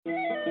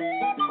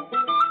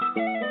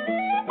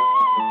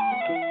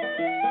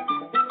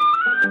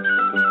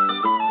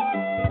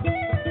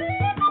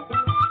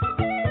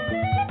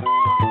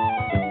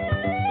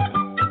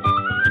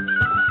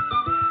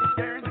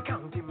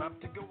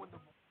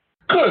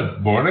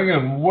Good morning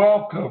and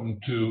welcome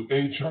to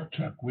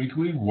HRTech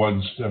Weekly,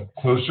 One Step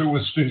Closer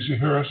with Stacey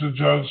Harris and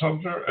John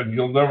Sumter, and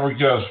you'll never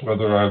guess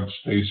whether I'm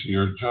Stacey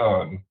or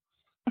John.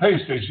 Hey,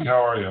 Stacey,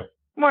 how are you?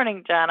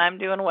 Morning, John. I'm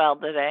doing well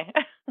today.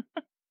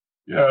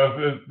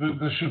 Yeah,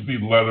 this should be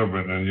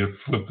Letterman, and you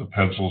flip the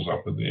pencils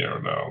up in the air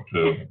now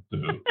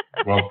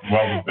while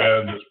the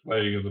band is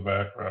playing in the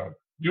background.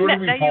 You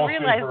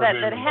realize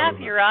that half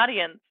your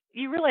audience.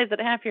 You realize that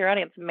half your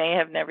audience may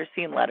have never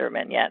seen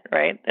Letterman yet,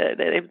 right?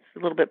 It's a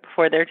little bit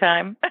before their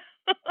time.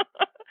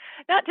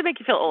 Not to make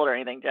you feel old or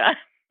anything, John.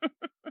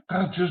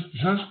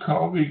 Just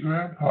call me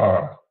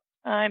Grandpa.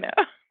 I know.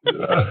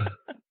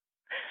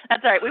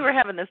 That's all right. We were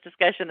having this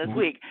discussion this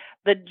week.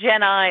 The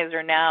Gen Is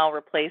are now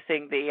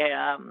replacing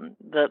the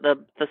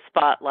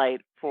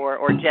spotlight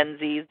or Gen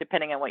Zs,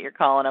 depending on what you're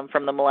calling them,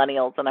 from the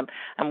millennials, and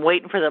I'm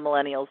waiting for the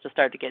millennials to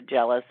start to get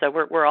jealous. So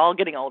we're all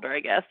getting older, I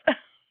guess.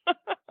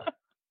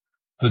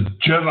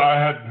 I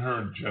hadn't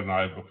heard Gen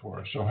I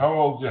before. So how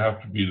old do you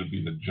have to be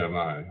the Gen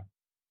I?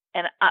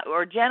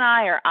 Or Gen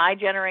I or I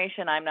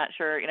generation, I'm not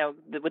sure,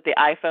 with the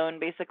iPhone,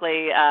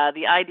 basically.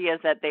 The idea is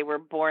that they were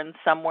born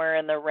somewhere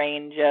in the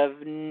range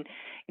of,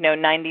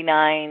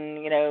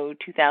 99,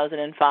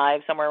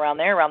 2005, somewhere around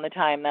there, around the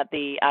time that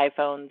the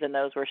iPhones and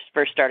those were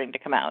first starting to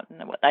come out. And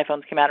the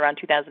iPhones came out around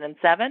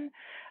 2007,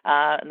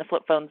 and the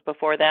flip phones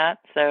before that.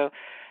 So,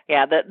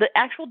 yeah, the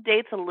actual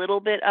date's a little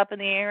bit up in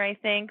the air, I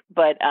think,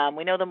 but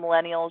we know the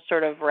millennials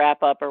sort of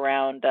wrap up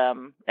around,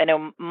 I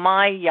know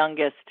my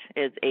youngest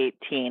is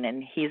 18,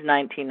 and he's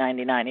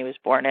 1999, he was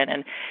born in,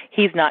 and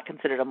he's not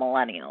considered a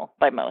millennial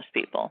by most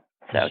people.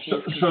 So he's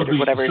considered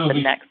whatever is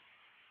the next.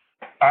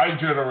 I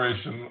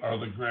generation are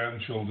the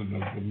grandchildren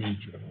of the me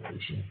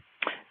generation.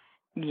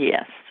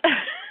 Yes.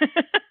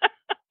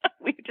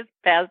 We just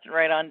passed it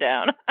right on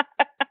down.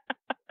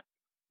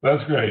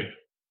 That's great.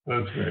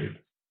 That's great.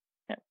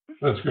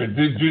 Do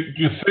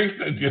you think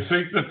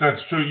that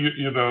that's true?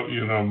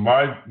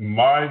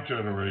 My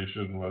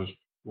generation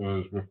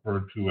was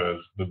referred to as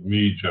the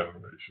me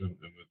generation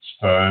in its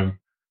time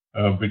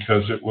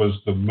because it was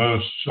the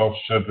most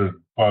self-centered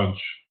bunch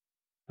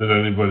that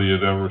anybody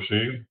had ever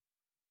seen.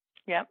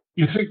 Yeah.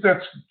 You think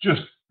that's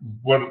just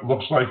what it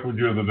looks like when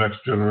you're the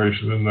next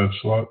generation in that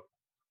slot?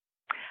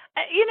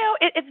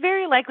 It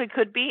very likely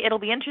could be. It'll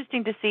be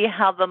interesting to see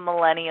how the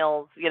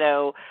millennials,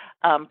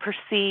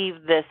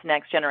 perceive this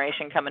next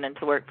generation coming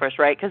into the workforce,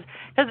 right? Because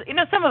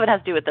some of it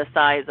has to do with the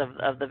size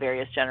of the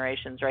various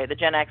generations, right? The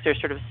Gen X are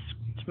sort of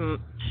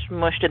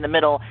smushed in the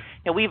middle.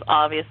 We've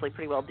obviously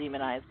pretty well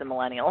demonized the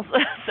millennials,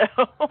 so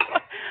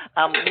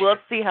we'll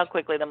see how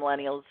quickly the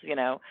millennials,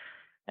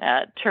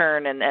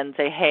 turn and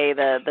say, hey,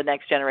 the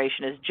next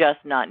generation is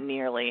just not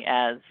nearly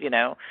as,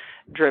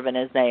 driven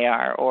as they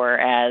are, or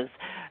as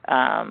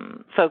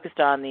focused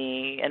on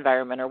the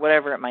environment or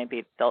whatever it might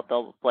be.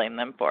 They'll blame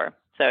them for.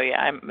 So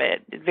yeah,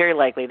 it's very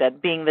likely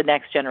that being the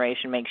next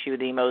generation makes you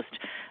the most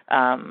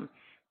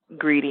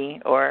greedy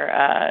or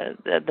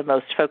the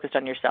most focused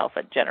on yourself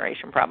at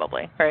generation,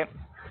 probably, right?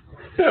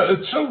 Yeah,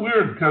 it's so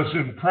weird because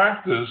in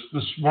practice,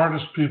 the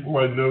smartest people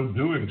I know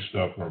doing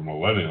stuff are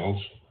millennials.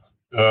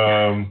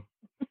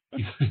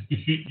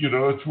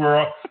 It's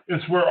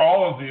where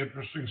all of the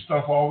interesting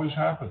stuff always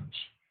happens.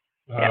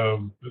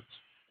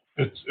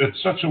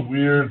 It's such a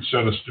weird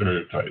set of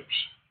stereotypes.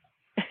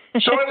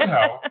 So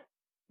anyhow,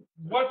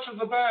 what's in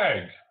the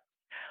bag?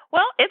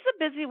 Well, it's a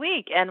busy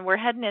week, and we're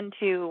heading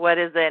into what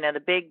is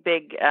the big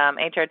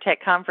HRTech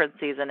conference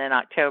season in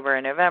October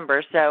and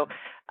November. So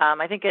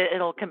I think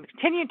it'll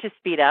continue to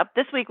speed up.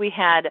 This week we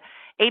had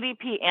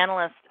ADP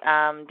Analyst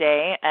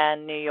Day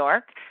in New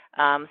York.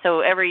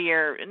 So every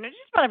year,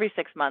 just about every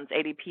 6 months,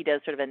 ADP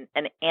does sort of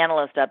an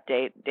analyst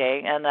update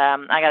day, and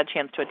I got a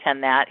chance to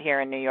attend that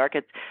here in New York.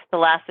 It's the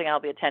last thing I'll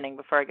be attending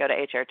before I go to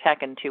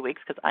HRTech in 2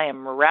 weeks, because I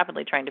am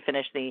rapidly trying to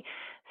finish the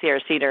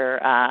Sierra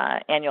Cedar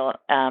annual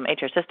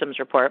HR systems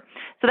report.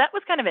 So that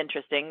was kind of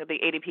interesting. The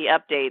ADP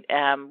update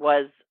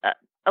was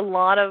a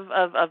lot of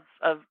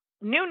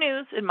new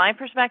news in my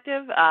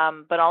perspective,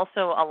 but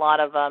also a lot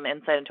of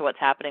insight into what's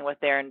happening with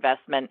their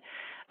investment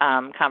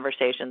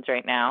conversations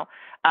right now.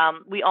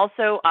 We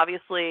also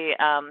obviously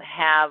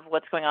have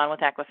what's going on with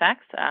Equifax.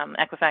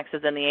 Equifax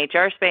is in the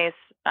HR space,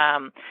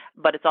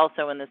 but it's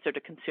also in the sort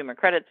of consumer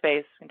credit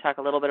space. We can talk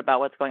a little bit about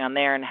what's going on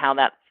there and how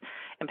that's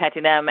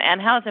impacting them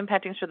and how it's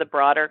impacting sort of the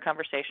broader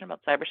conversation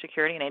about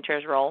cybersecurity and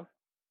HR's role.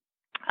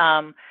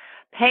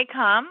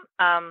 Paycom,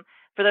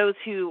 for those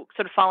who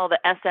sort of follow the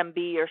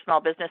SMB or small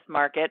business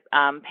market,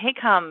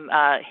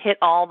 Paycom hit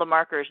all the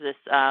markers this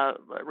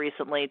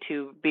recently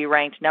to be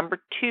ranked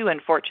number 2 in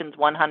Fortune's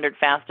 100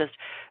 fastest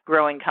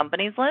growing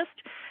companies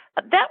list.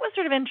 That was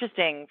sort of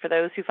interesting for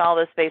those who follow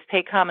this space.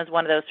 Paycom is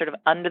one of those sort of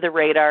under the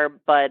radar,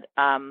 but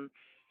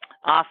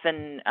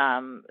often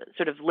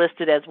sort of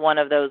listed as one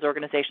of those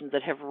organizations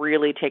that have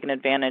really taken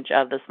advantage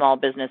of the small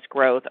business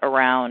growth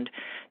around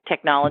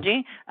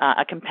technology.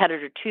 A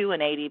competitor to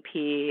an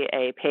ADP,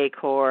 a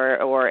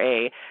Paycor, or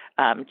a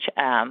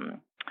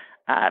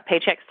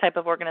paychecks type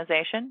of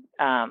organization.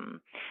 And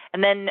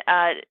then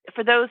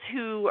for those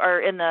who are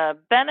in the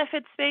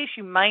benefit space,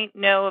 you might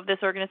know of this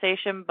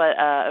organization, but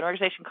an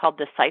organization called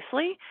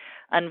Decisely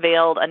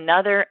unveiled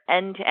another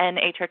end-to-end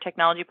HR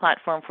technology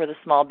platform for the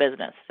small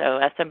business. So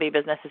SMB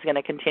business is going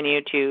to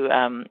continue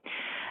to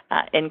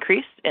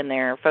increase in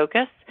their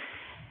focus.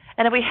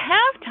 And if we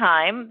have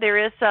time,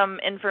 there is some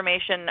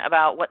information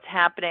about what's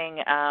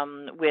happening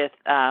with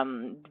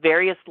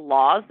various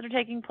laws that are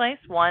taking place.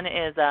 One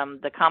is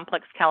the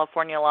complex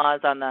California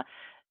laws on the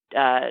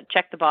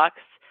check-the-box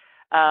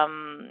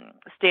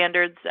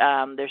standards.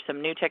 There's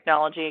some new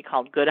technology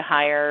called Good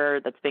Hire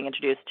that's being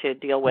introduced to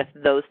deal with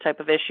those type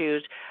of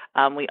issues.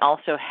 We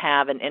also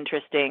have an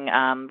interesting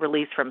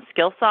release from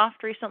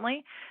Skillsoft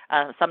recently.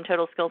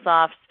 SumTotal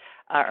Skillsoft's,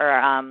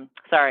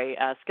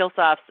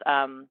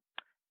 Skillsoft's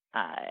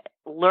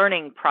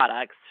learning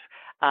products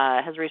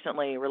has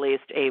recently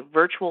released a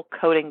virtual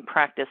coding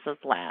practices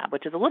lab,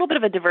 which is a little bit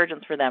of a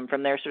divergence for them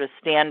from their sort of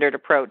standard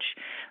approach,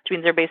 which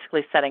means they're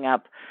basically setting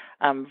up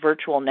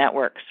virtual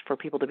networks for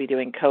people to be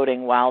doing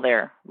coding while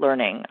they're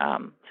learning.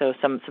 So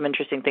some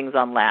interesting things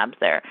on labs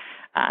there.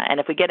 And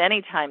if we get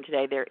any time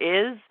today, there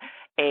is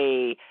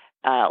a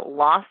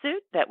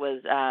lawsuit that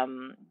was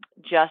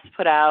just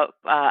put out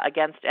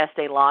against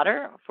Estee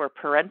Lauder for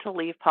parental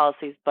leave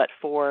policies, but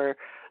for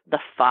the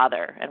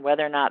father, and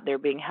whether or not they're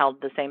being held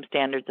the same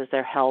standards as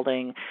they're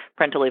holding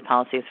parental leave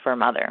policies for a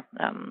mother.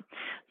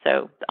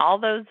 So all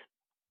those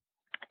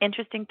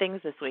interesting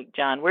things this week,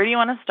 John. Where do you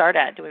want to start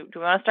at? Do we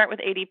want to start with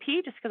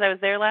ADP just because I was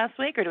there last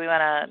week, or do we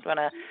want to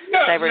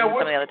diverge into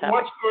some of the other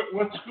topics?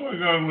 What's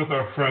going on with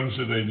our friends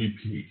at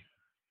ADP?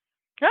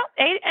 Well,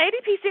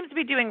 ADP seems to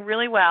be doing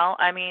really well.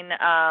 I mean,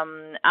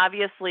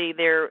 obviously,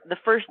 the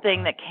first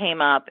thing that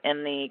came up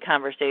in the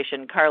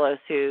conversation, Carlos,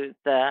 who's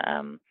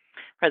the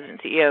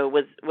President and CEO,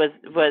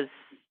 was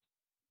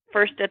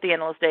first at the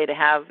Analyst Day to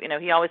have,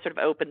 he always sort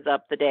of opens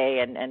up the day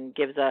and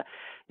gives a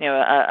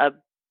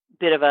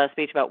bit of a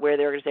speech about where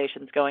the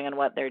organization's going and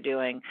what they're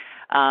doing.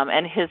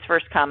 And his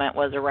first comment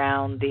was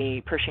around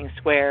the Pershing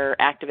Square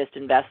activist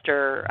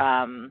investor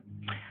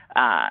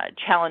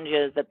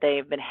challenges that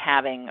they've been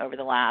having over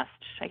the last,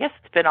 I guess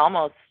it's been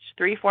almost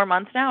 3-4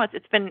 months now.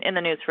 It's been in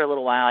the news for a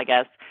little while, I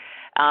guess.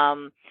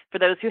 For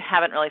those who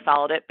haven't really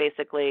followed it,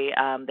 basically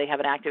they have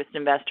an activist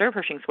investor,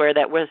 Pershing Square,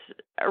 that was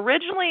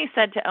originally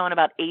said to own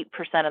about 8%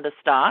 of the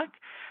stock.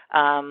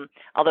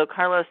 Although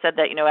Carlos said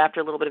that, after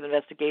a little bit of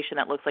investigation,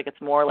 that looks like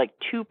it's more like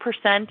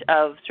 2%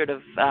 of sort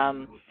of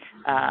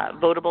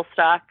votable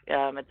stock.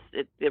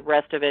 The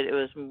rest of it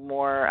was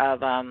more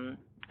of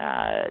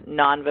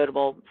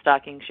non-votable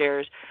stocking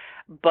shares.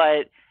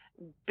 But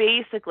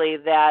basically,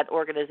 that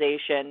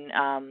organization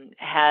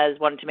has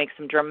wanted to make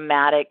some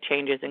dramatic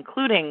changes,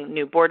 including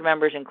new board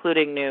members,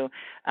 including new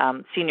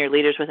senior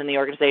leaders within the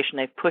organization.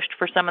 They've pushed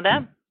for some of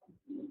them.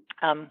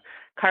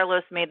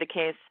 Carlos made the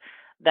case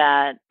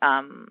that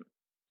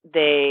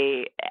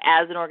they,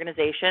 as an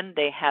organization,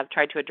 they have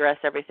tried to address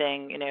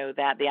everything,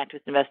 that the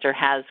activist investor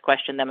has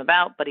questioned them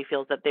about, but he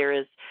feels that there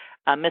is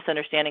a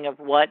misunderstanding of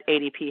what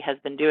ADP has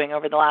been doing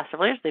over the last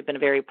several years. They've been a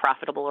very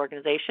profitable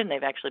organization.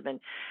 They've actually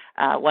been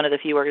one of the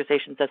few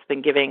organizations that's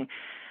been giving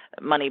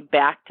money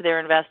back to their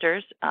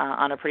investors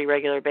on a pretty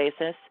regular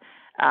basis.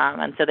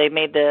 And so they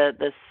made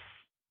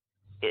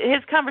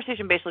his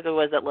conversation basically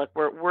was that, look,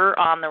 we're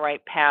on the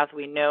right path.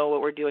 We know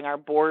what we're doing. Our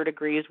board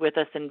agrees with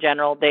us in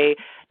general.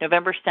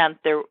 November 7th,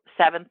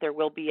 there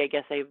will be, I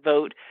guess, a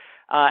vote.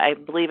 I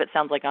believe it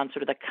sounds like on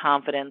sort of the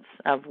confidence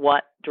of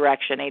what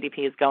direction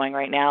ADP is going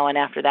right now. And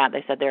after that,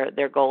 they said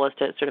their goal is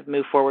to sort of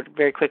move forward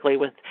very quickly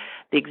with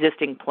the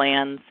existing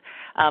plans.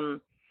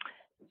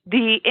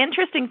 The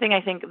interesting thing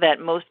I think that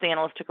most of the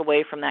analysts took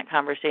away from that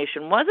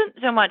conversation wasn't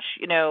so much,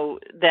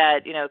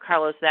 that,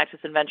 Carlos and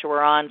Axis and Venture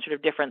were on sort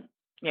of different,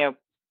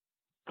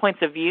 points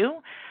of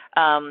view.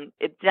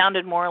 It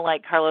sounded more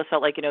like Carlos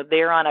felt like,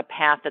 they're on a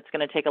path that's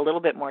going to take a little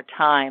bit more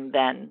time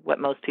than what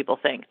most people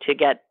think to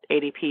get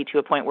ADP to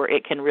a point where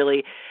it can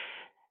really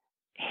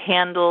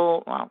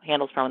handle's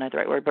probably not the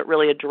right word, but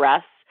really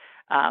address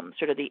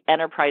sort of the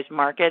enterprise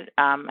market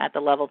at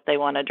the level that they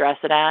want to address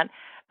it at.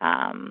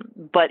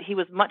 But he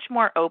was much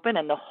more open,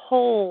 and the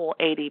whole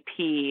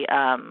ADP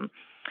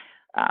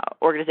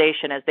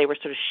organization, as they were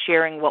sort of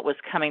sharing what was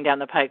coming down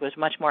the pike, was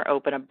much more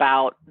open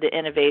about the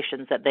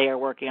innovations that they are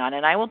working on.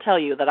 And I will tell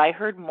you that I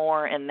heard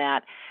more in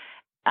that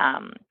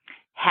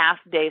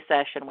half-day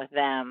session with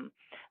them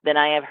than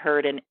I have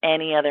heard in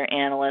any other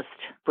analyst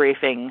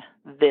briefing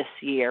this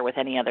year with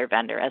any other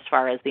vendor, as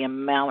far as the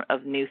amount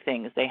of new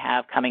things they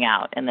have coming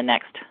out in the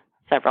next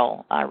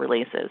several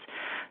releases.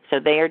 So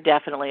they are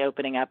definitely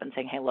opening up and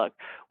saying, hey, look,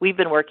 we've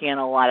been working on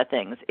a lot of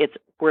things.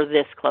 We're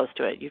this close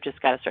to it. You've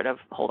just got to sort of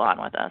hold on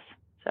with us.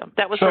 So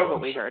that was sort of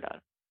what we heard on.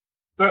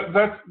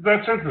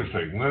 That's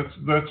interesting.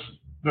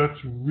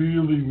 That's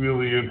really,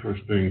 really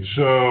interesting.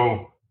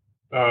 So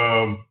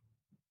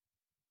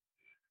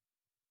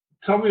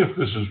tell me if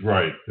this is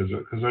right,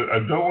 because I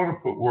don't want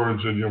to put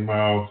words in your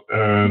mouth.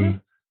 And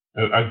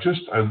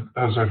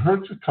as I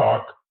heard you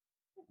talk,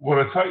 what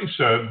I thought you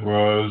said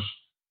was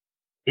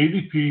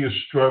ADP is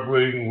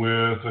struggling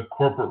with a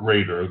corporate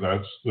rater.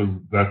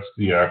 That's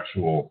the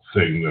actual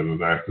thing that an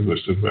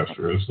activist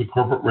investor is. The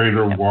corporate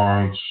rater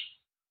wants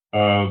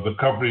the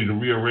company to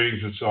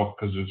rearrange itself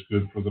because it's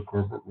good for the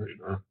corporate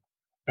rater.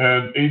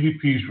 And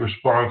ADP's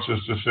response is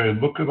to say,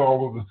 look at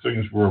all of the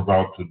things we're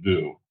about to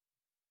do.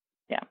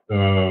 Yeah.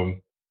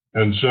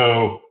 And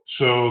so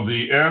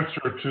the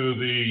answer to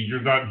the you're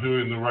not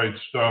doing the right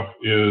stuff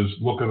is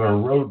look at our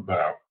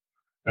roadmap.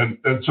 And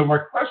so my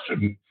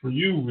question for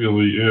you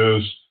really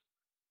is,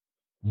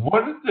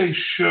 what did they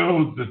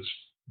show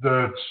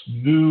that's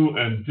new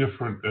and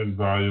different and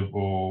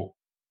valuable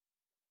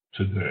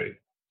today?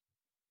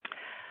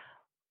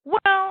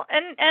 Well,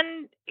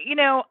 and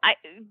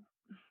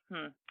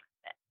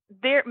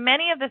there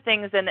many of the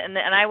things, and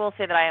I will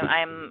say that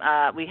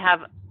I'm we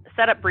have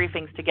set up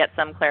briefings to get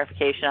some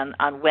clarification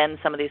on when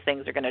some of these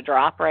things are going to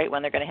drop, right,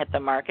 when they're going to hit the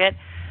market.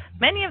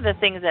 Many of the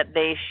things that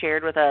they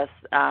shared with us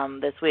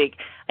this week,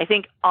 I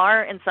think,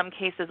 are in some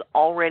cases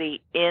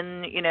already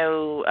in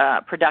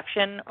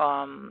production,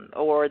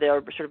 or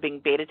they're sort of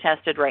being beta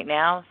tested right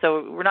now.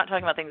 So we're not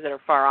talking about things that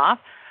are far off.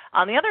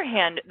 On the other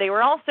hand, they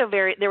were also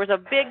there was a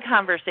big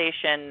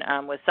conversation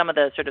with some of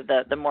the sort of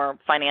the more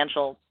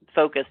financial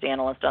focused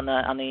analysts on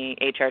the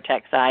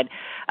HRTech side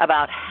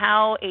about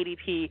how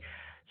ADP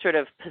sort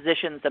of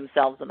positions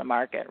themselves in the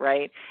market,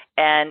 right?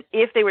 And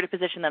if they were to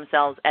position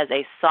themselves as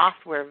a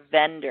software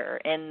vendor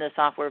in the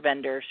software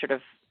vendor sort of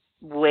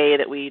way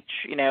that we,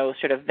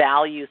 sort of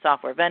value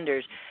software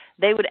vendors,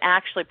 they would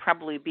actually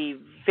probably be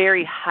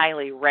very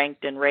highly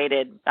ranked and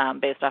rated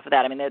based off of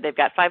that. I mean, they've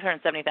got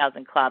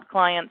 570,000 cloud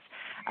clients.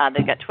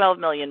 They've got 12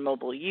 million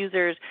mobile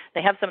users.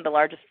 They have some of the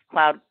largest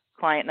cloud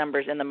client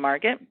numbers in the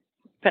market,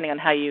 depending on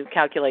how you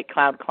calculate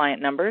cloud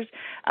client numbers.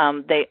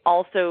 They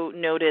also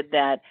noted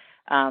that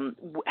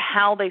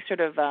how they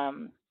sort of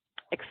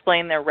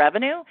explain their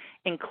revenue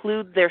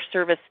include their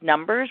service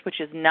numbers,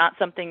 which is not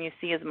something you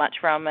see as much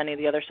from any of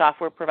the other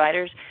software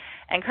providers.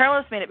 And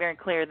Carlos made it very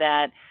clear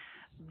that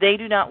they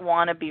do not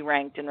want to be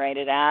ranked and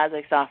rated as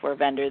a software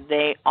vendor.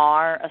 They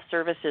are a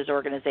services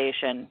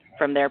organization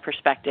from their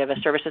perspective, a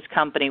services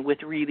company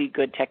with really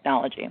good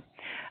technology.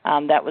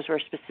 That was where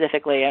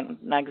specifically, and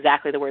not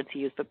exactly the words he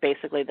used, but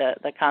basically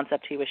the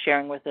concept he was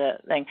sharing with the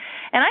thing.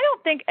 And I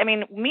don't think,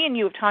 me and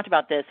you have talked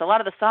about this. A lot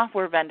of the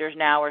software vendors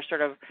now are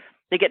sort of,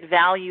 they get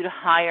valued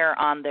higher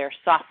on their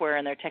software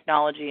and their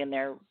technology and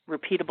their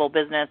repeatable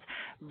business,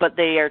 but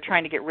they are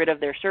trying to get rid of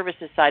their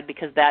services side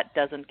because that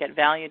doesn't get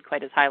valued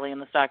quite as highly in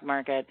the stock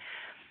market.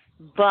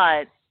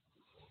 But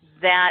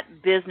that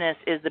business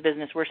is the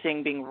business we're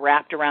seeing being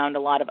wrapped around a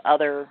lot of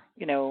other,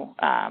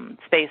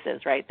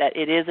 spaces, right? That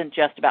it isn't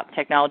just about the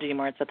technology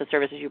anymore, it's about the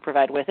services you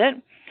provide with it.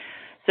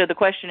 So the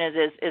question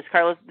is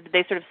Carlos, did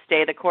they sort of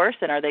stay the course,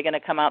 and are they going to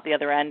come out the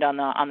other end on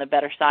the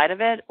better side of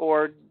it,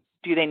 or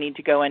do they need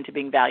to go into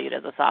being valued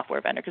as a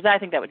software vendor? Because I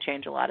think that would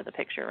change a lot of the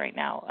picture right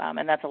now,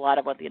 and that's a lot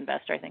of what the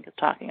investor, I think, is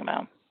talking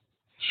about.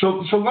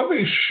 So let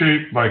me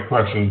shape my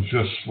questions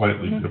just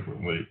slightly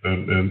differently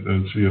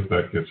and see if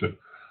that gets it.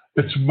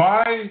 It's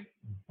my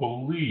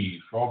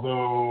belief,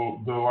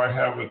 although I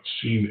haven't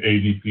seen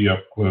ADP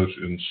up close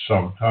in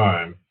some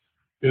time,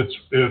 it's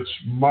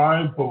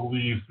my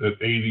belief that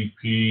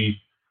ADP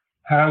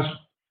has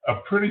a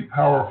pretty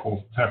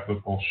powerful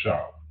technical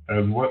shop.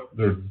 And what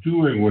they're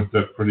doing with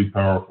that pretty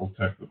powerful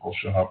technical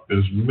shop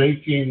is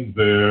making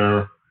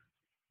their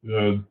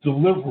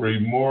delivery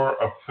more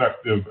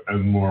effective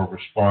and more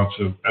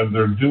responsive. And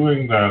they're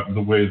doing that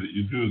the way that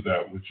you do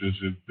that, which is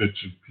in bits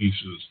and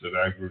pieces that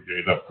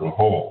aggregate up to a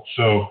whole.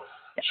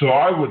 So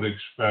I would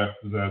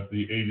expect that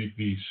the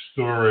ADP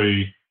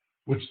story,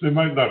 which they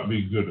might not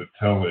be good at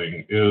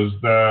telling, is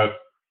that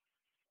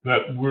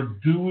we're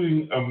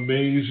doing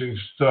amazing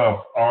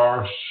stuff.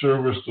 Our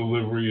service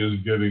delivery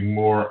is getting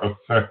more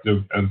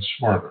effective and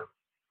smarter.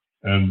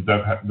 And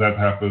that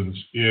happens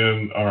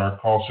in our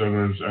call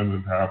centers, and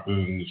it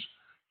happens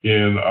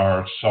in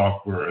our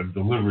software and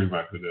delivery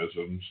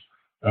mechanisms.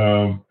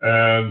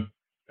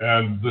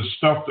 And the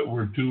stuff that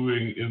we're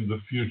doing in the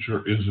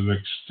future is an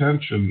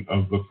extension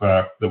of the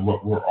fact that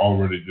what we're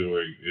already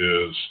doing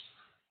is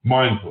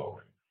mind-blowing.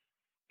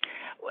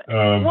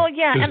 Well,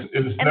 yeah.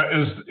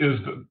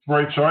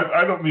 Right. So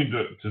I don't mean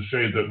to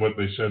say that what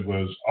they said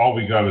was all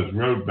we got is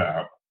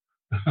roadmap.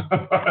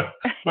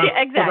 but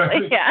yeah,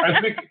 exactly.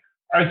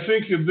 I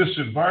think in this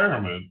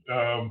environment,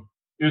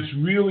 it's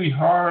really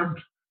hard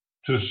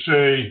to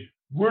say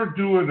we're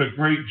doing a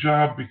great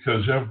job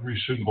because every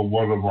single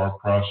one of our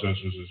processes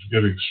is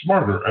getting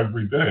smarter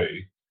every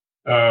day,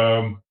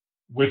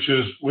 which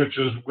is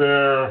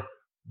where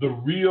the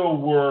real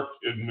work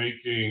in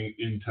making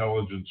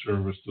intelligent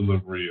service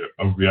delivery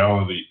a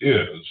reality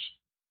is.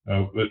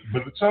 But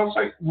it sounds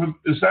like,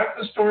 is that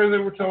the story they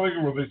were telling,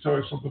 or were they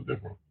telling something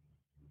different?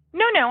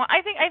 No.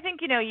 I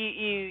think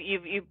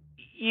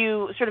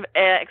you sort of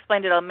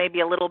explained it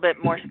maybe a little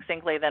bit more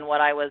succinctly than what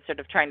I was sort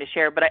of trying to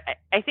share. But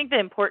I think the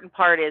important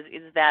part is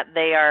that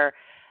they are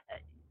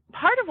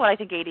part of what I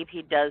think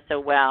ADP does so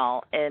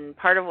well, and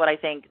part of what I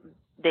think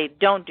they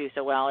don't do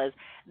so well is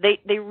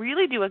they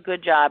really do a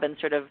good job in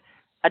sort of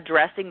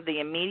addressing the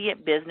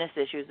immediate business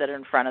issues that are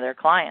in front of their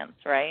clients,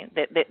 right?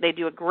 They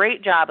do a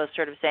great job of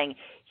sort of saying,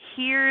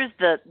 here's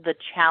the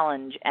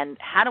challenge and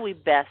how do we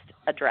best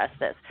address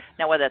this?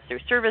 Now, whether that's through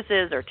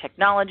services or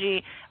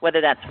technology,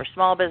 whether that's for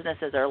small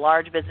businesses or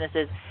large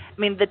businesses, I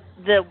mean,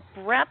 the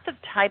breadth of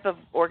type of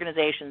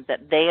organizations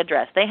that they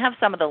address, they have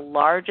some of the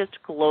largest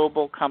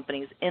global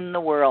companies in the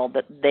world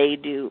that they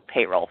do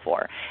payroll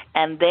for.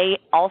 And they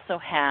also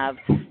have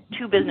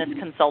 2 business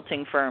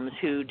consulting firms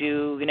who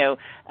do,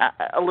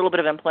 a little bit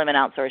of employment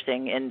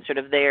outsourcing in sort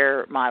of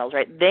their models,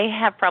 right? They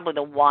have probably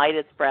the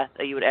widest breadth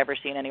that you would ever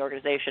see in any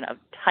organization of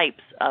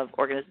types of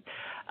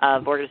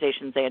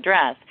organizations they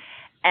address.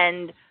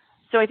 And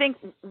so I think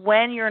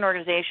when you're an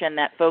organization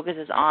that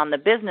focuses on the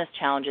business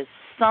challenges,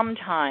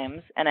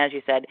 sometimes, and as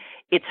you said,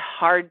 it's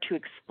hard to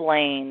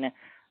explain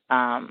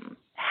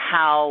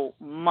how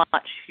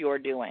much you're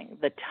doing,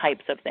 the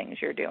types of things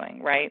you're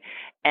doing, right?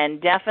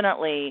 And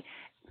definitely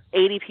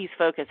ADP's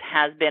focus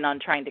has been on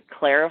trying to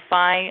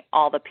clarify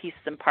all the pieces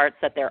and parts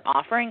that they're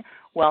offering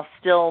while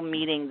still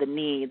meeting the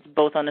needs,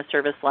 both on a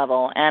service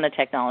level and a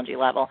technology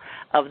level,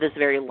 of this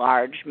very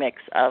large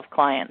mix of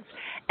clients.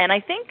 And I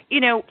think,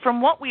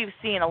 from what we've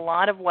seen, a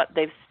lot of what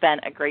they've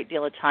spent a great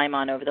deal of time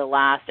on over the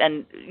last,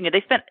 and they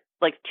spent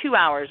like 2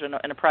 hours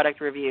in a product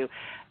review,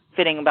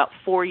 fitting about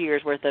 4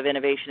 years worth of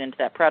innovation into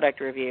that product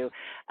review.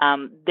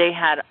 They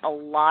had a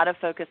lot of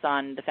focus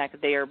on the fact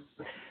that they are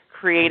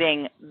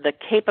creating the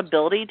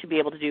capability to be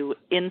able to do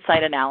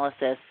insight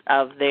analysis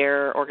of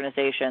their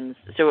organizations.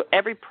 So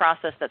every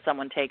process that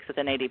someone takes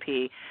within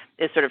ADP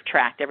is sort of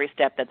tracked, every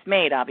step that's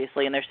made,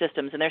 obviously, in their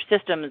systems. And their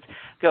systems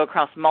go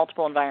across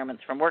multiple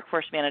environments, from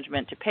workforce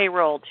management to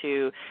payroll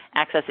to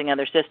accessing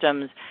other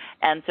systems.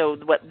 And so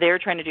what they're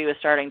trying to do is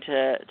starting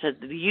to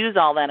use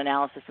all that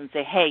analysis and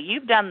say, hey,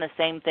 you've done the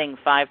same thing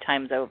 5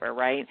 times over,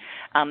 right?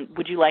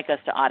 Would you like us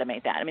to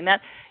automate that? I mean,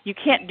 you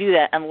can't do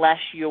that unless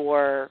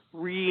you're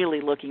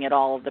really looking at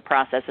all of the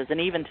processes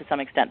and even to some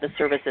extent the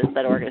services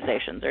that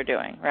organizations are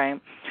doing, right?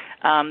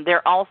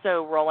 They're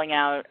also rolling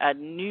out a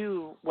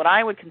new, what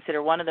I would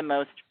consider one of the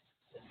most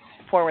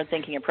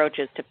forward-thinking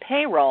approaches to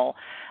payroll,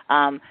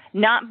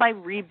 not by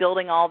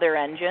rebuilding all their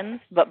engines,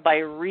 but by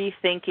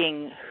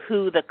rethinking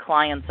who the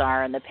clients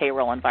are in the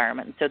payroll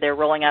environment. So they're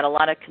rolling out a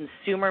lot of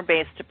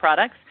consumer-based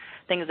products,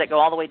 things that go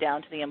all the way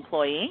down to the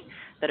employee,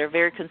 that are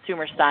very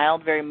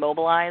consumer-styled, very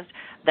mobilized,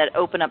 that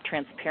open up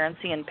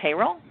transparency in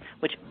payroll,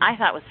 which I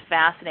thought was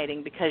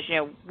fascinating because,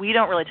 we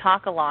don't really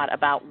talk a lot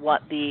about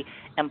what the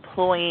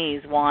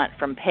employees want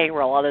from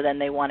payroll other than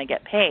they want to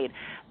get paid.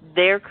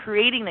 They're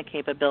creating the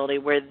capability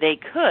where they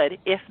could,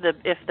 if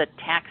the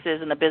taxes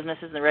and the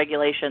businesses and the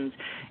regulations,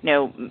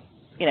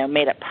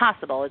 made it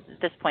possible. At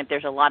this point,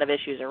 there's a lot of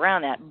issues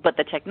around that. But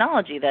the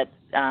technology that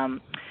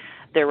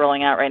they're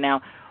rolling out right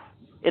now,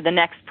 in the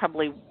next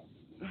probably,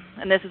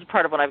 and this is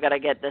part of what I've got to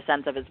get the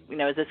sense of is,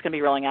 is this going to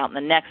be rolling out in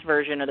the next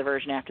version or the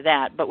version after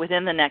that? But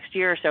within the next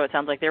year or so, it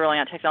sounds like they're rolling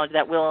out technology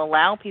that will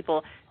allow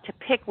people to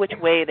pick which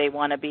way they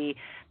want to be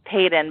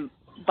paid and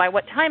by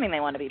what timing they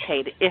want to be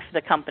paid if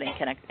the company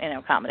can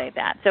accommodate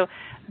that. So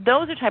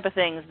those are type of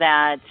things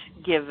that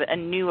give a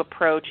new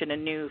approach and a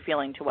new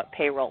feeling to what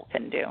payroll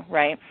can do,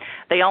 right?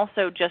 They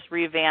also just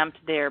revamped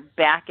their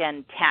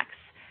back-end tax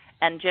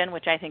engine,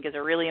 which I think is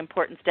a really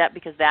important step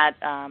because that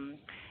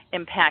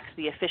impacts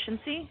the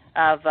efficiency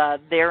of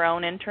their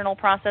own internal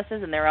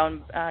processes and their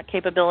own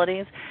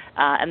capabilities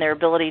and their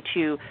ability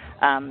to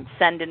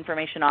send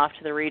information off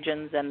to the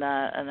regions and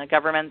the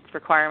government's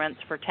requirements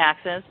for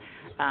taxes.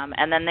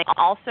 And then they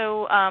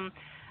also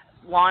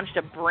launched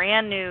a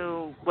brand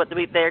new, what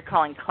they're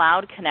calling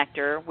Cloud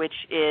Connector, which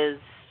is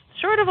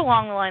sort of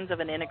along the lines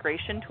of an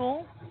integration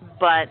tool,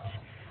 but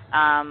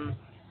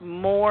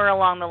more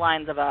along the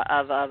lines of a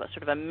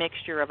sort of a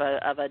mixture of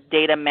a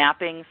data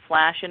mapping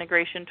 /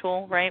 integration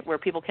tool, right, where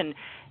people can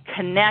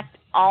connect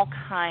all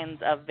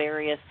kinds of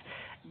various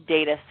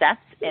data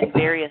sets in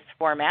various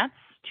formats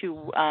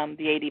to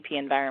the ADP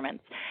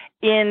environments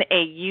in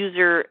a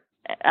user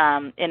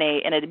in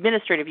an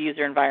administrative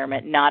user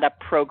environment, not a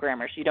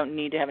programmer. So you don't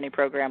need to have any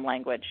program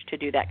language to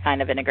do that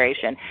kind of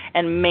integration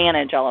and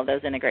manage all of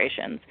those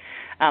integrations.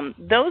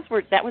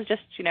 That was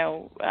just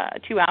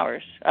 2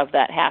 hours of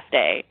that half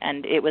day,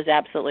 and it was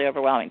absolutely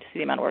overwhelming to see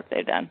the amount of work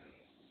they've done.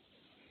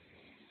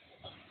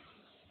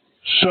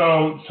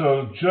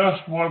 So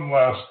just one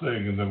last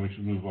thing, and then we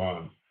should move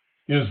on.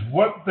 Is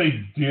what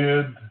they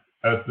did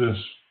at this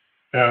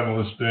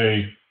analyst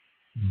day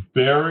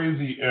bury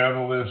the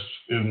analysts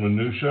in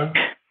minutia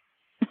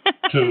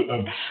to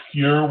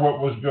obscure what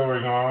was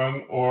going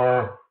on,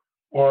 or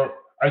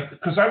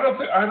because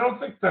I don't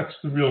think that's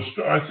the real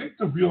story. I think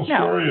the real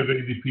story of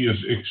ADP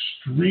is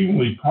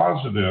extremely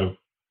positive,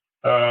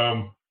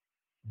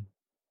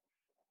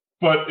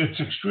 but it's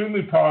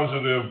extremely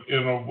positive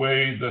in a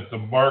way that the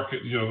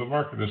market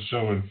is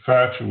so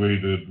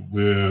infatuated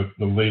with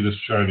the latest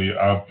shiny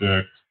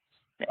object,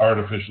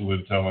 artificial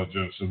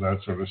intelligence, and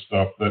that sort of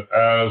stuff, that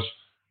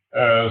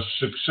as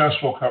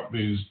successful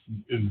companies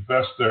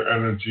invest their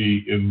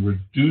energy in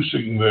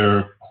reducing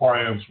their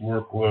clients'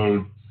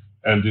 workload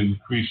and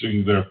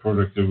increasing their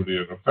productivity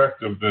and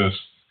effectiveness,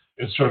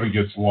 it sort of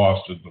gets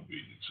lost in the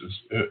weeds.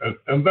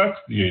 And that's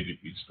the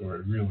ADP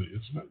story, really,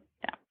 isn't it?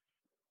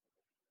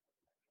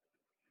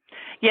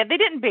 Yeah, they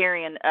didn't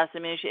bury us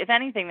in minutia. If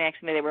anything,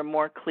 they were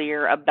more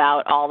clear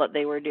about all that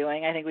they were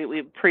doing. I think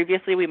we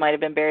previously we might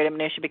have been buried in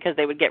minutia because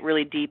they would get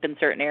really deep in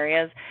certain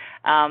areas.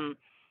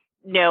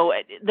 No,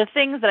 the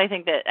things that I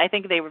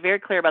think they were very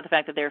clear about the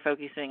fact that they were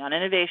focusing on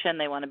innovation.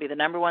 They want to be the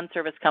number one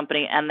service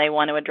company, and they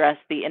want to address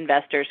the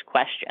investors'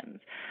 questions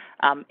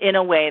in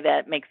a way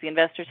that makes the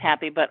investors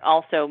happy, but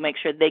also make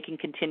sure they can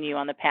continue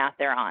on the path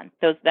they're on.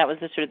 That was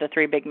sort of the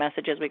three big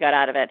messages we got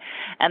out of it.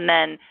 And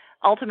then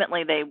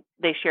ultimately,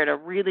 they shared a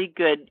really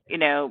good,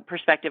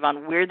 perspective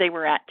on where they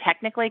were at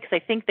technically, because I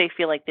think they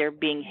feel like they're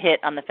being hit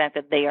on the fact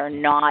that they are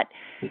not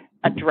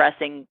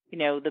addressing,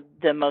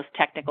 the most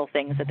technical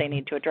things that they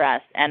need to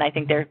address. And I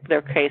think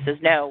their case is,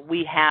 no,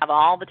 we have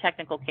all the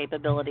technical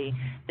capability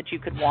that you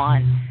could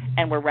want,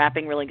 and we're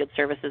wrapping really good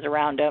services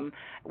around them.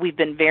 We've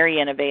been very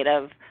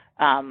innovative,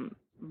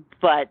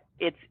 but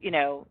it's,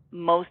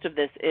 most of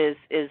this is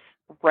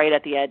right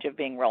at the edge of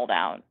being rolled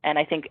out. And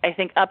I think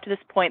up to this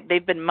point,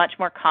 they've been much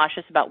more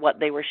cautious about what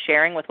they were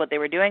sharing with what they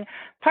were doing,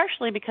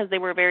 partially because they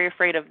were very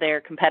afraid of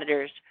their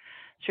competitors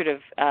sort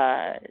of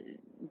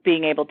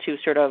being able to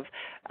sort of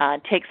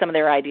take some of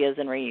their ideas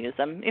and reuse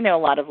them. A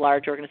lot of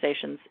large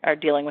organizations are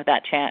dealing with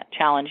that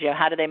challenge.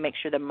 How do they make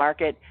sure the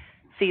market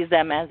sees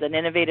them as an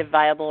innovative,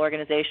 viable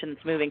organization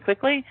that's moving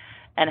quickly,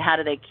 and how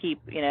do they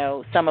keep,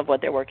 some of what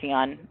they're working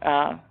on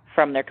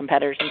from their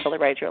competitors until they're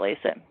ready to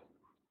release it?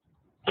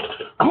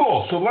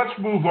 Cool. So let's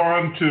move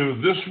on to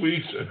this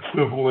week's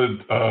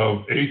equivalent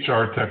of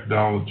HR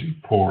technology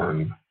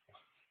porn.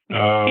 See,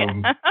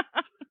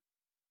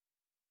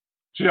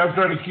 I'm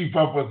trying to keep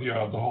up with the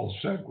whole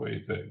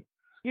segue thing.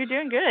 You're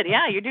doing good.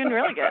 Yeah, you're doing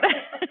really good.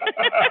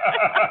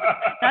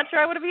 Not sure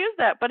I would have used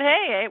that, but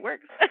hey, it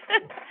works.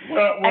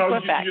 Well,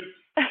 Equifax.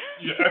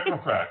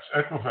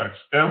 Equifax.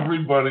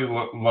 Everybody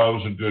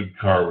loves a good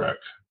car wreck.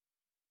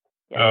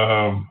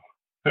 Yeah.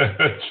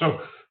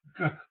 So,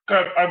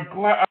 God, I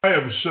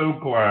am so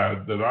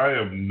glad that I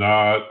am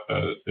not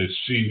a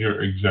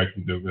senior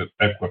executive at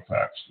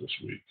Equifax this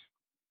week.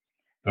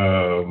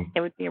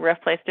 It would be a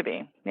rough place to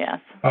be. Yes.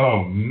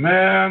 Oh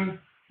man,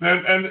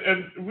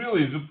 and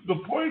really the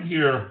point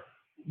here,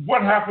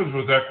 what happens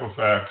with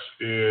Equifax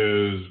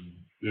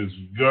is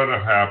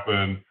gonna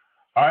happen.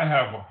 I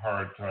have a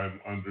hard time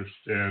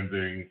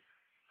understanding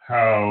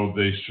how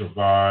they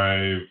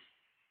survive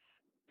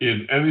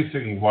in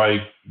anything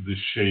like the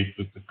shape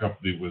that the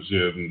company was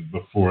in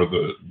before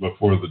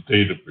the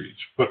data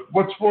breach. But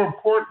what's more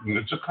important,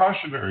 it's a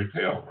cautionary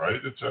tale,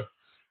 right?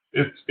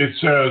 It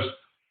says,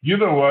 you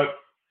know what?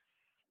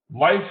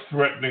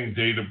 Life-threatening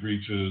data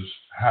breaches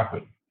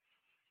happen.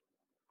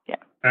 Yeah.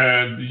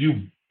 And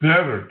you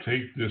better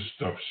take this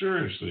stuff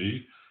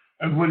seriously.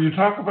 And when you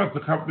talk about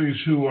the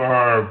companies who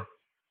are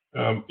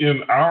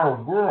in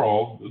our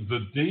world, the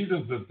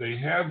data that they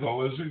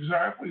handle is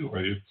exactly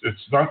right.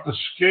 It's not the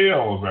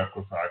scale of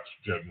Equifax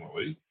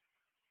generally,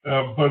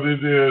 but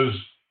it is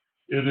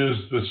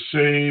the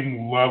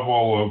same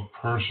level of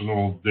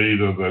personal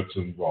data that's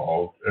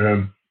involved.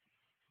 And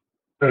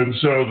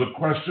so the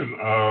question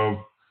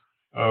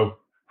of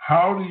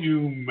how do you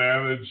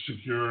manage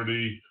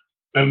security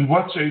and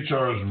what's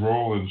HR's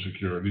role in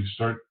security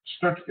start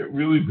to get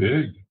really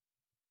big.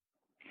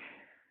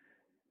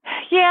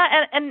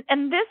 Yeah,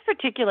 and this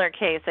particular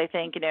case, I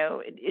think,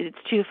 it's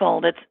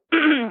twofold. It's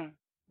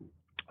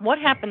what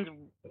happens,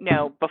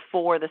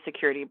 before the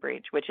security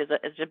breach, which is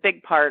a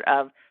big part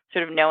of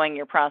sort of knowing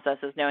your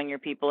processes, knowing your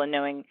people, and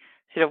knowing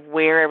sort of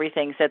where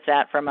everything sits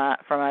at from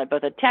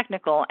both a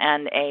technical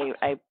and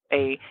a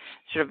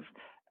sort of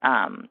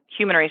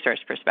human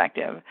resource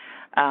perspective.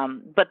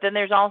 But then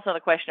there's also the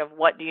question of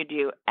what do you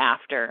do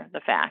after the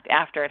fact,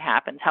 after it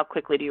happens? How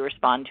quickly do you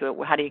respond to it?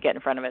 How do you get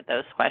in front of it?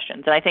 Those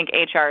questions. And I think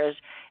HR is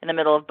in the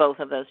middle of both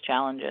of those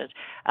challenges.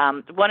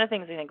 One of the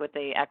things I think with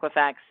the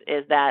Equifax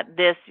is that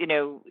this,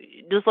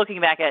 just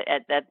looking back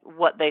at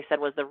what they said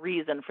was the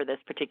reason for this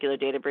particular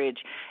data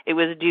breach, it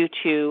was due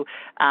to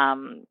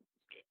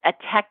a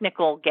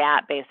technical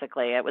gap,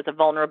 basically. It was a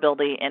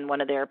vulnerability in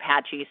one of their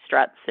Apache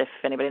struts, if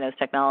anybody knows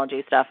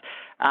technology stuff,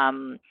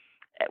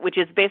 which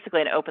is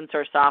basically an open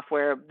source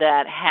software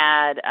that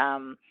had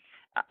a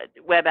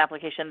web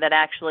application that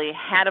actually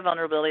had a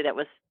vulnerability that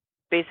was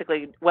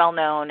basically well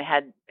known,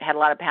 had a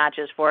lot of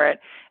patches for it,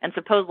 and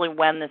supposedly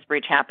when this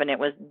breach happened, it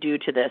was due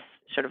to this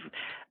sort of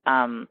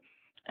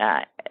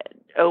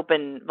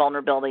open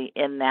vulnerability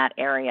in that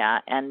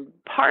area. And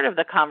part of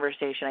the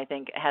conversation, I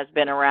think, has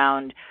been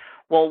around,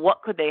 well,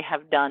 what could they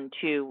have done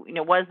to,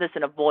 was this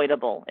an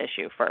avoidable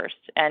issue first?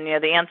 And,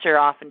 the answer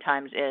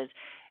oftentimes is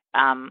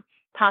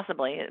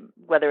possibly,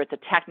 whether it's a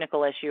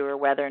technical issue or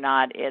whether or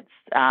not it's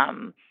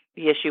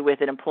the issue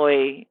with an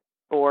employee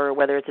or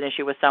whether it's an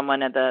issue with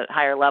someone at the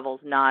higher levels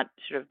not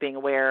sort of being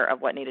aware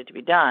of what needed to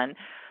be done.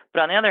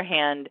 But on the other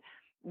hand,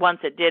 once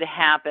it did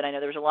happen, I know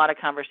there was a lot of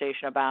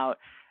conversation about,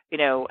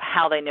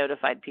 how they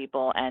notified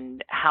people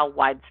and how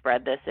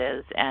widespread this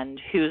is and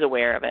who's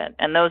aware of it.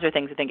 And those are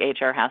things I think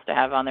HR has to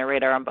have on their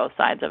radar on both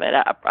sides of it,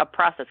 a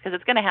process, because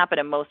it's going to happen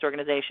in most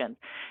organizations.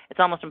 It's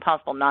almost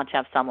impossible not to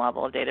have some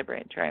level of data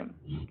breach, right?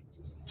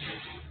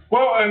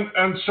 Well,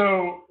 and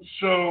so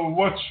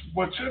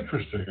what's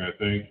interesting, I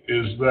think,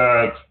 is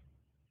that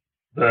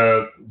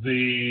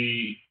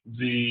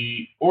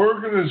the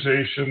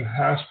organization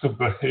has to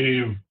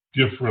behave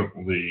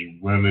differently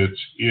when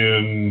it's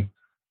in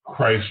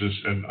crisis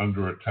and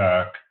under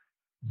attack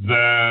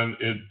than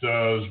it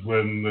does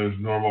when there's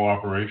normal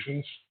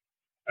operations.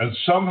 And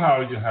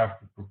somehow you have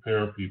to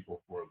prepare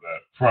people for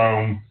that,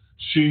 from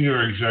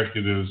senior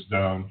executives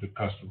down to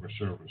customer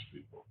service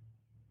people.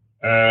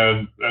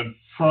 And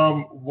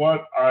from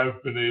what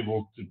I've been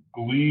able to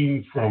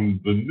glean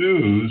from the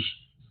news,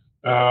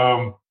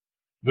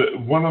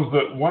 one of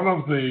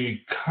the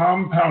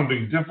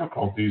compounding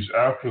difficulties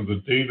after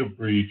the data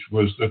breach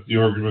was that the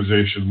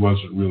organization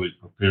wasn't really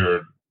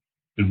prepared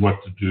in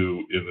what to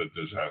do in a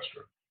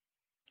disaster.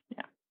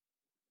 Yeah.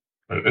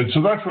 Right? And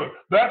so that's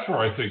where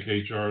I think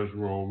HR's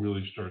role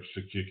really starts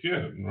to kick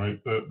in,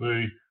 right?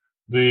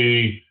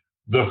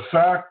 The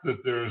fact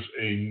that there's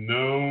a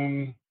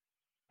known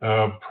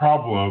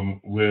problem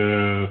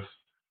with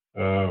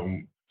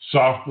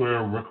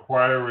software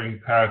requiring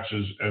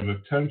patches and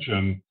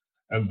attention,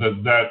 and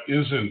that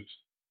isn't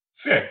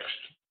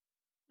fixed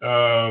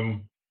to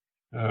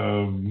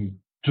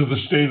the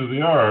state of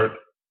the art,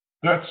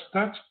 that's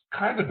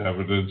kind of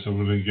evidence of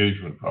an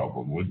engagement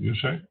problem, wouldn't you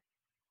say?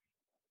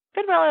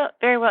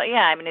 Very well,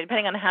 yeah. I mean,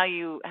 depending on how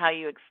you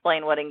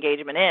explain what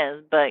engagement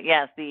is, but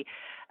yes, the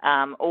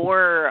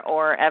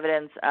or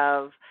evidence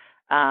of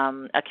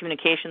a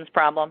communications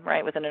problem,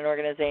 right, within an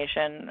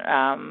organization,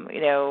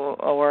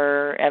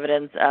 or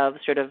evidence of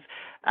sort of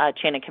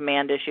chain of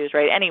command issues,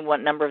 right? Any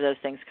one number of those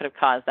things could have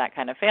caused that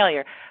kind of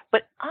failure.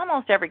 But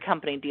almost every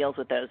company deals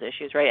with those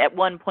issues, right, at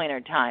one point or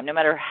time, no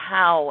matter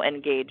how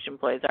engaged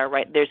employees are,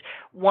 right? There's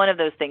one of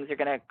those things are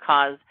going to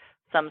cause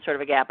some sort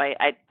of a gap.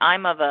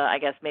 I'm of I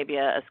guess maybe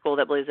a school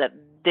that believes that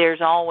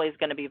there's always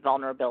going to be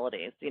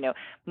vulnerabilities.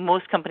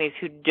 Most companies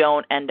who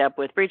don't end up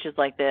with breaches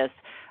like this,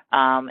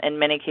 in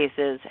many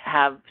cases,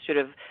 have sort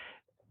of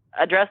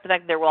addressed the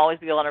fact that there will always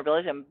be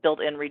vulnerabilities and built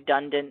in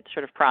redundant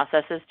sort of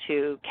processes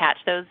to catch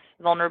those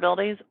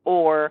vulnerabilities,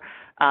 or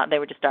they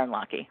were just darn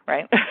lucky,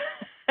 right?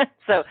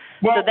 So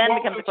then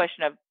becomes the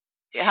question of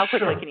how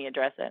quickly can you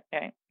address it?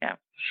 Okay? Yeah.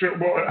 Sure.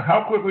 Well,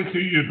 how quickly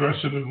can you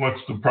address it, and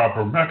what's the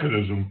proper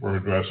mechanism for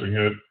addressing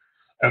it?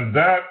 And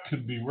that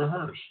can be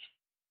rehearsed.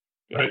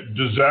 Right?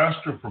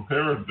 Disaster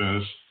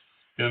preparedness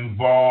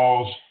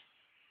involves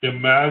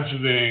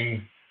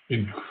imagining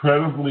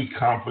incredibly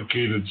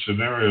complicated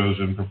scenarios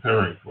and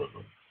preparing for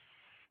them.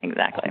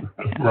 Exactly.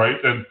 Right?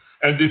 And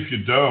if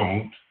you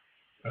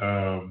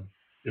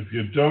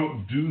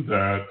don't do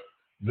that,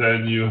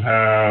 then you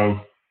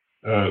have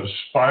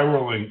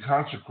spiraling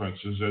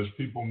consequences as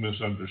people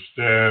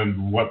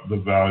misunderstand what the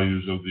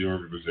values of the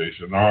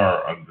organization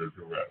are under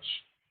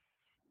duress.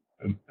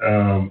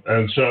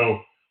 And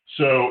so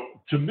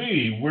to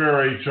me, where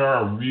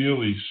HR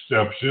really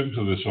steps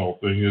into this whole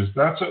thing is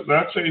that's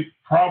a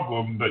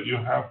problem that you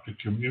have to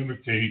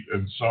communicate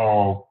and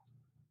solve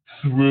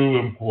through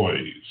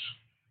employees,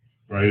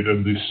 right?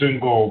 And the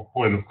single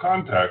point of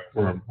contact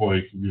for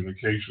employee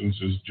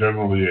communications is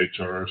generally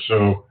HR.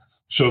 So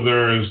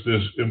there is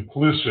this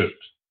implicit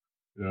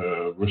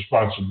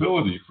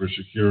responsibility for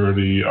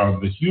security on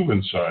the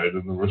human side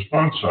and the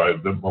response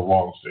side that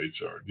belongs to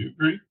HR. Do you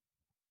agree?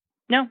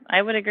 No,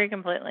 I would agree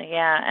completely.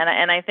 Yeah,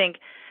 and I think,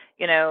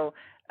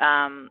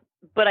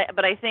 but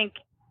I think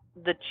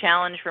the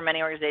challenge for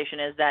many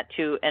organizations is that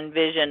to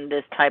envision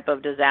this type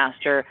of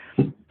disaster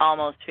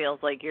almost feels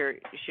like you're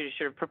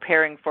sort of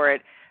preparing for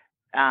it.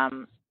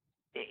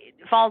 It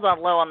falls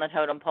on low on the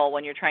totem pole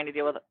when you're trying to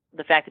deal with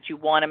the fact that you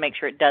want to make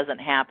sure it doesn't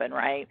happen,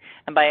 right?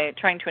 And by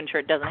trying to ensure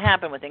it doesn't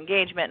happen with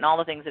engagement and all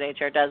the things that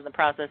HR does in the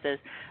processes,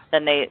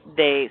 then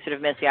they sort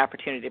of miss the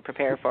opportunity to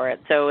prepare for it.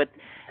 So it's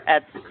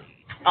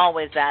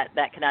always that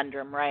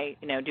conundrum, right?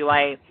 Do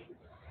I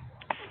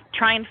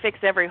try and fix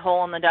every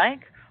hole in the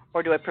dike,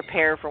 or do I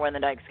prepare for when the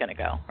dike's going to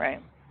go,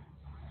 right?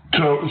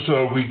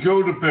 So we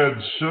go to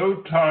bed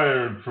so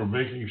tired from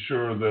making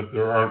sure that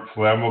there aren't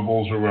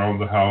flammables around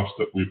the house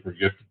that we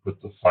forget to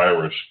put the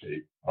fire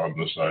escape on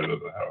the side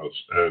of the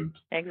house. And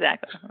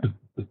exactly.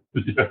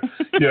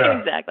 yeah.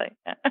 Exactly.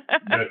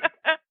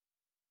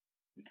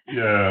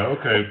 Yeah.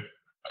 Okay.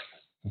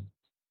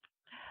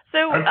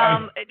 So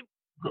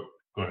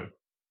go ahead.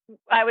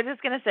 I was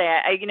just going to say,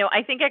 I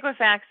think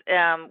Equifax,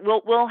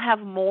 we'll have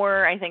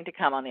more, I think, to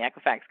come on the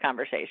Equifax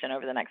conversation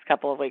over the next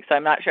couple of weeks. So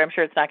I'm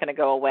sure it's not going to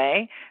go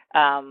away.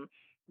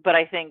 But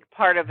I think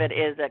part of it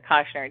is a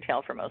cautionary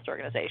tale for most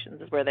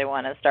organizations is where they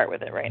want to start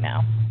with it right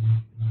now.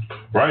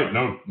 Right.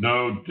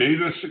 No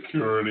data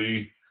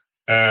security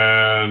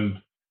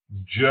and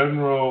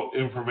general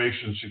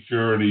information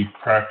security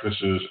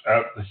practices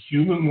at the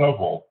human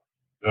level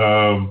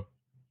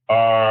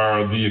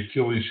are the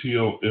Achilles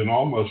heel in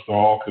almost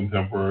all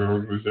contemporary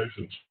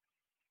organizations.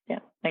 Yeah,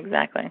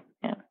 exactly.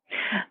 Yeah.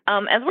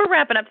 As we're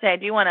wrapping up today, I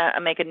do want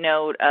to make a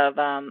note of,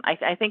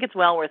 I think it's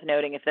well worth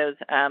noting if those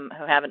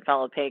who haven't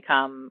followed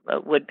Paycom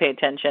would pay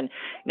attention,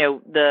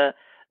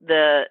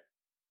 the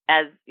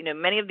as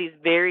many of these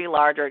very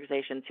large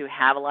organizations who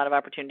have a lot of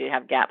opportunity to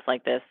have gaps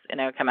like this,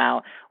 come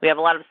out. We have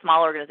a lot of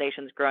small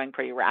organizations growing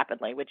pretty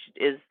rapidly, which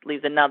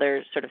leaves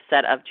another sort of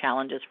set of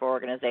challenges for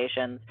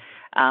organizations.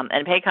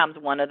 And Paycom's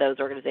one of those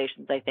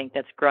organizations, I think,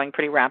 that's growing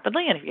pretty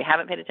rapidly. And if you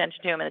haven't paid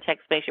attention to them in the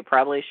tech space, you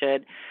probably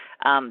should.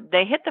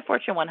 They hit the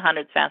Fortune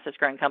 100's fastest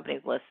growing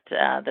companies list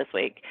this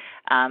week.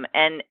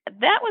 And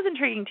that was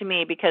intriguing to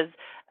me because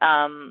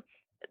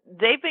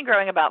they've been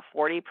growing about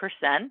 40%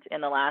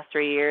 in the last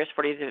 3 years,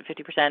 40 to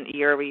 50%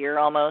 year over year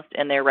almost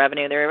in their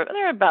revenue.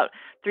 They're about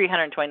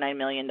 $329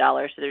 million.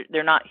 So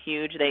they're not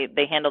huge.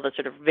 They handle the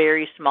sort of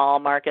very small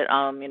market,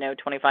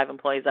 25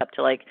 employees up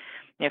to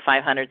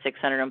 500,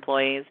 600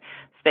 employees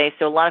space.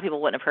 So a lot of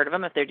people wouldn't have heard of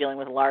them if they're dealing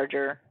with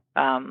larger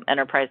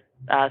enterprise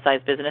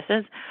size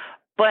businesses.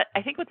 But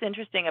I think what's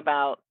interesting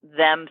about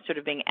them sort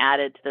of being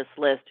added to this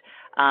list,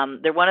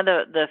 they're one of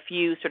the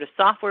few sort of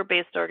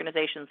software-based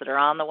organizations that are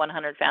on the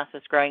 100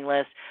 fastest-growing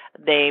list.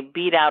 They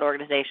beat out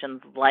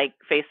organizations like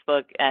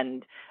Facebook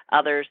and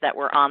others that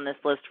were on this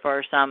list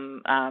for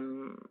some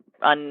known,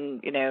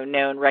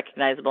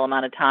 recognizable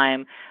amount of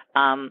time.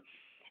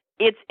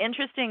 It's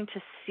interesting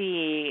to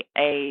see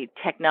an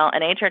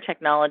HR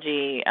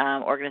technology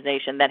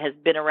organization that has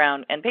been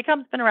around, and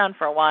Paycom's been around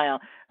for a while,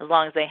 as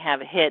long as they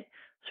have hit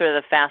sort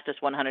of the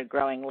fastest 100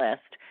 growing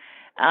list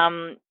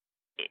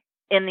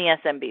in the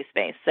SMB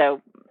space.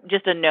 So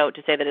just a note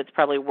to say that it's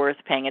probably worth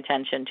paying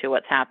attention to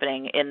what's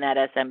happening in that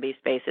SMB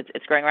space.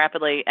 It's growing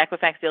rapidly.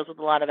 Equifax deals with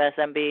a lot of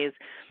SMBs.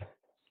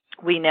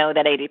 We know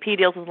that ADP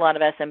deals with a lot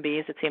of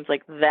SMBs. It seems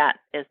like that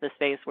is the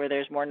space where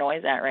there's more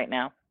noise at right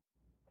now.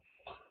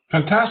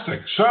 Fantastic.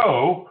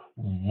 So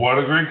what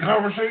a great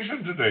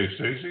conversation today,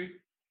 Stacey.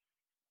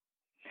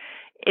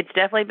 It's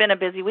definitely been a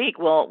busy week.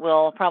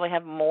 We'll probably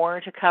have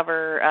more to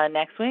cover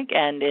next week,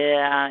 and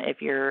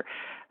if you're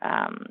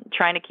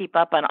trying to keep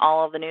up on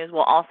all of the news,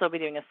 we'll also be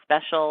doing a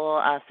special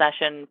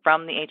session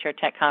from the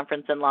HRTech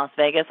conference in Las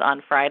Vegas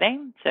on Friday.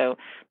 So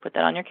put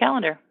that on your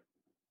calendar.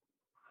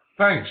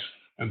 Thanks,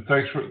 and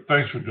thanks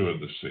for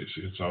doing this,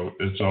 Stacey.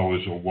 It's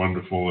always a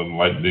wonderful,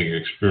 enlightening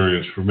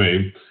experience for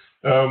me.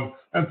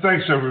 And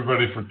thanks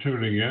everybody for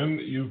tuning in.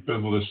 You've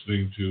been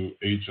listening to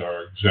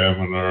HR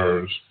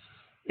Examiner's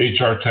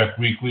HRTech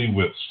Weekly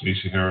with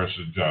Stacey Harris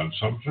and John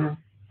Sumter.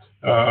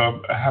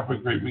 Have a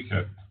great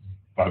weekend.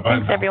 Bye-bye.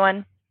 Thanks,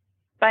 everyone.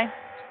 Bye.